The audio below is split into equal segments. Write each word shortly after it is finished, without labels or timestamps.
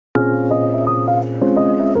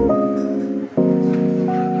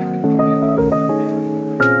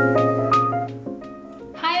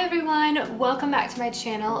my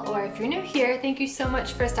channel, or if you're new here, thank you so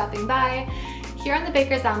much for stopping by. Here on the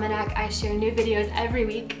Baker's Almanac, I share new videos every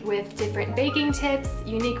week with different baking tips,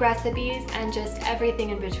 unique recipes, and just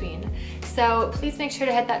everything in between. So please make sure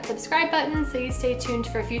to hit that subscribe button so you stay tuned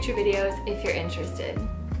for future videos if you're interested.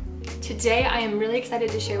 Today I am really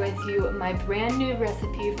excited to share with you my brand new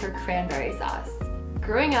recipe for cranberry sauce.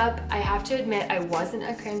 Growing up, I have to admit I wasn't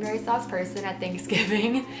a cranberry sauce person at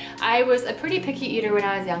Thanksgiving. I was a pretty picky eater when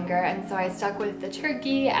I was younger, and so I stuck with the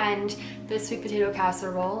turkey and the sweet potato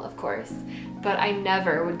casserole, of course, but I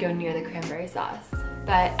never would go near the cranberry sauce.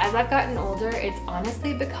 But as I've gotten older, it's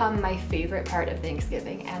honestly become my favorite part of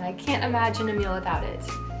Thanksgiving, and I can't imagine a meal without it.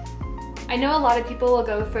 I know a lot of people will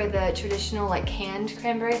go for the traditional canned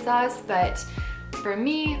cranberry sauce, but for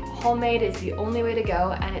me, homemade is the only way to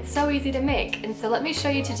go, and it's so easy to make. And so let me show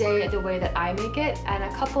you today the way that I make it and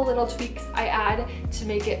a couple little tweaks I add to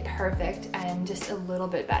make it perfect and just a little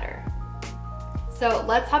bit better. So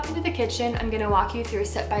let's hop into the kitchen. I'm gonna walk you through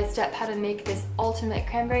step by step how to make this ultimate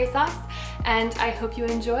cranberry sauce, and I hope you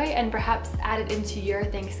enjoy and perhaps add it into your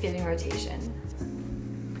Thanksgiving rotation.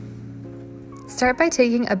 Start by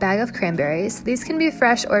taking a bag of cranberries, these can be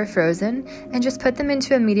fresh or frozen, and just put them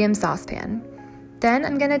into a medium saucepan. Then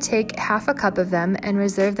I'm gonna take half a cup of them and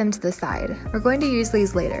reserve them to the side. We're going to use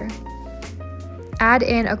these later. Add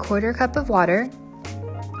in a 1/4 cup of water,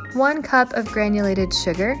 1 cup of granulated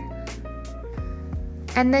sugar,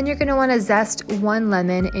 and then you're gonna wanna zest 1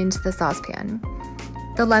 lemon into the saucepan.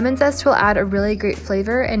 The lemon zest will add a really great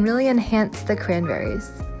flavor and really enhance the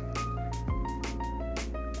cranberries.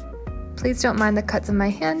 Please don't mind the cuts on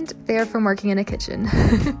my hand, they are from working in a kitchen.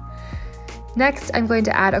 Next, I'm going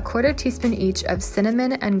to add a 1/4 teaspoon each of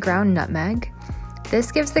cinnamon and ground nutmeg.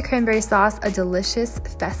 This gives the cranberry sauce a delicious,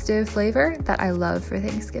 festive flavor that I love for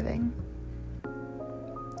Thanksgiving.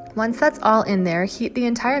 Once that's all in there, heat the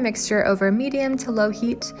entire mixture over medium to low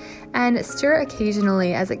heat and stir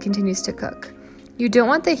occasionally as it continues to cook. You don't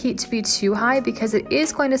want the heat to be too high because it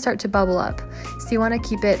is going to start to bubble up, so you want to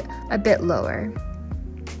keep it a bit lower.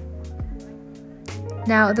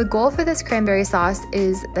 Now, the goal for this cranberry sauce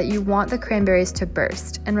is that you want the cranberries to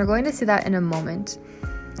burst, and we're going to see that in a moment.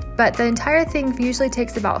 But the entire thing usually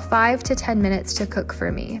takes about 5 to 10 minutes to cook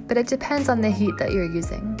for me, but it depends on the heat that you're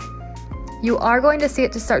using. You are going to see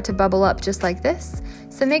it to start to bubble up just like this,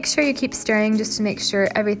 so make sure you keep stirring just to make sure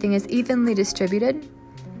everything is evenly distributed.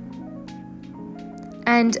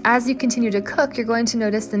 And as you continue to cook, you're going to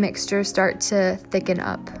notice the mixture start to thicken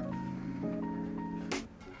up.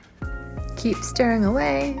 Keep stirring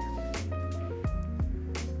away.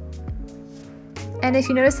 And if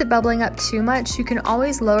you notice it bubbling up too much, you can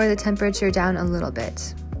always lower the temperature down a little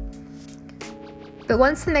bit. But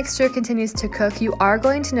once the mixture continues to cook, you are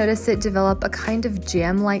going to notice it develop a kind of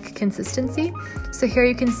jam-like consistency. So here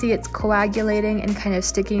you can see it's coagulating and kind of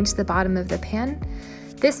sticking to the bottom of the pan.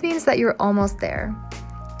 This means that you're almost there.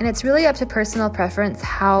 And it's really up to personal preference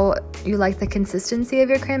how you like the consistency of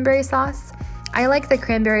your cranberry sauce. I like the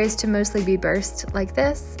cranberries to mostly be burst like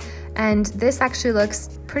this, and this actually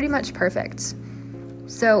looks pretty much perfect.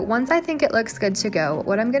 So once I think it looks good to go,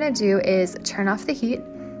 what I'm gonna do is turn off the heat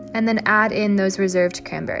and then add in those reserved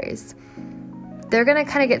cranberries. They're gonna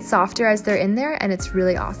kind of get softer as they're in there, and it's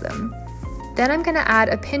really awesome. Then I'm gonna add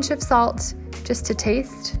a pinch of salt just to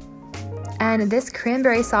taste, and this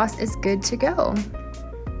cranberry sauce is good to go.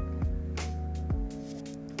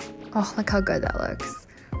 Oh, look how good that looks.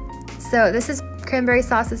 So cranberry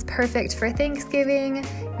sauce is perfect for Thanksgiving.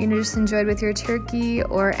 You can just enjoy it with your turkey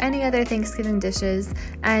or any other Thanksgiving dishes.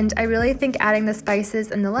 And I really think adding the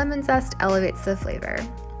spices and the lemon zest elevates the flavor.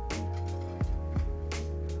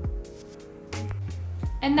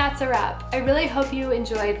 And that's a wrap. I really hope you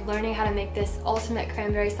enjoyed learning how to make this ultimate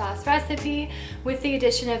cranberry sauce recipe. With the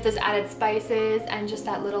addition of those added spices and just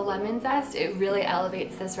that little lemon zest, it really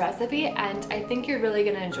elevates this recipe, and I think you're really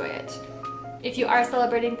gonna enjoy it. If you are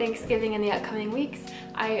celebrating Thanksgiving in the upcoming weeks,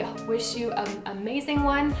 I wish you an amazing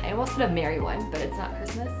one. I almost said a merry one, but it's not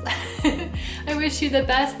Christmas. I wish you the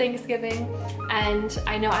best Thanksgiving, and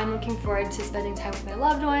I know I'm looking forward to spending time with my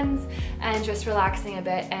loved ones and just relaxing a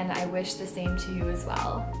bit, and I wish the same to you as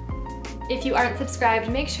well. If you aren't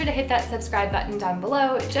subscribed, make sure to hit that subscribe button down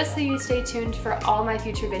below just so you stay tuned for all my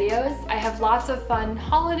future videos. I have lots of fun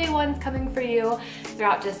holiday ones coming for you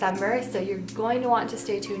throughout December, so you're going to want to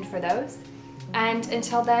stay tuned for those. And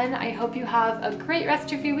until then, I hope you have a great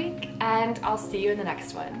rest of your week, and I'll see you in the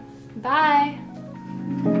next one. Bye!